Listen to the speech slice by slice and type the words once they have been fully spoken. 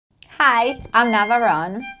Hi, I'm Nava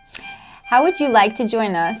Ron. How would you like to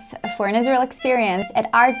join us for an Israel experience at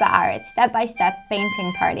Art Ba'aretz step-by-step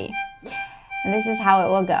painting party? And this is how it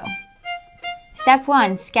will go. Step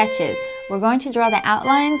 1, sketches. We're going to draw the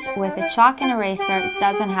outlines with a chalk and eraser. It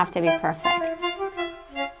doesn't have to be perfect.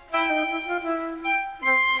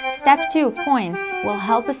 Step 2, points, will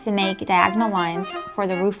help us to make diagonal lines for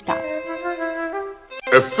the rooftops.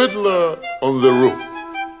 A fiddler on the roof.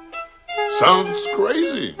 Sounds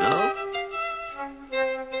crazy, no?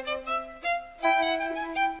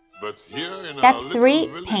 But here in Step our 3,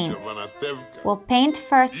 little paint. village of Anatevka, We'll paint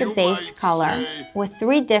first the you base might color say with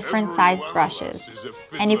 3 different every sized one of brushes, us is a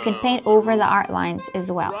and you can fiddler paint on the over the roof, art lines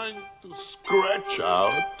as well. trying to scratch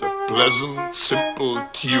out a pleasant, simple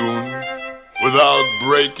tune without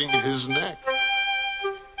breaking his neck.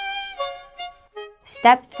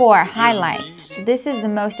 Step 4, highlights. This is the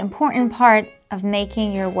most important part of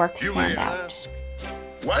making your work You may stand out. ask,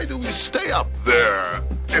 why do we stay up there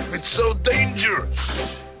if it's so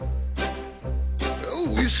dangerous? Well,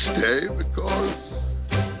 we stay because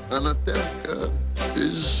Anatevka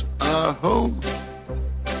is our home.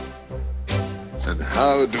 And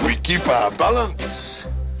how do we keep our balance?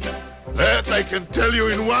 That I can tell you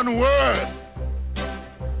in one word.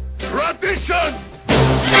 Tradition!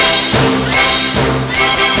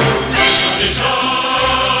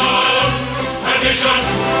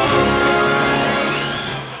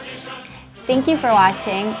 Thank you for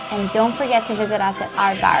watching, and don't forget to visit us at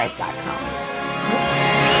artba'aretz.com.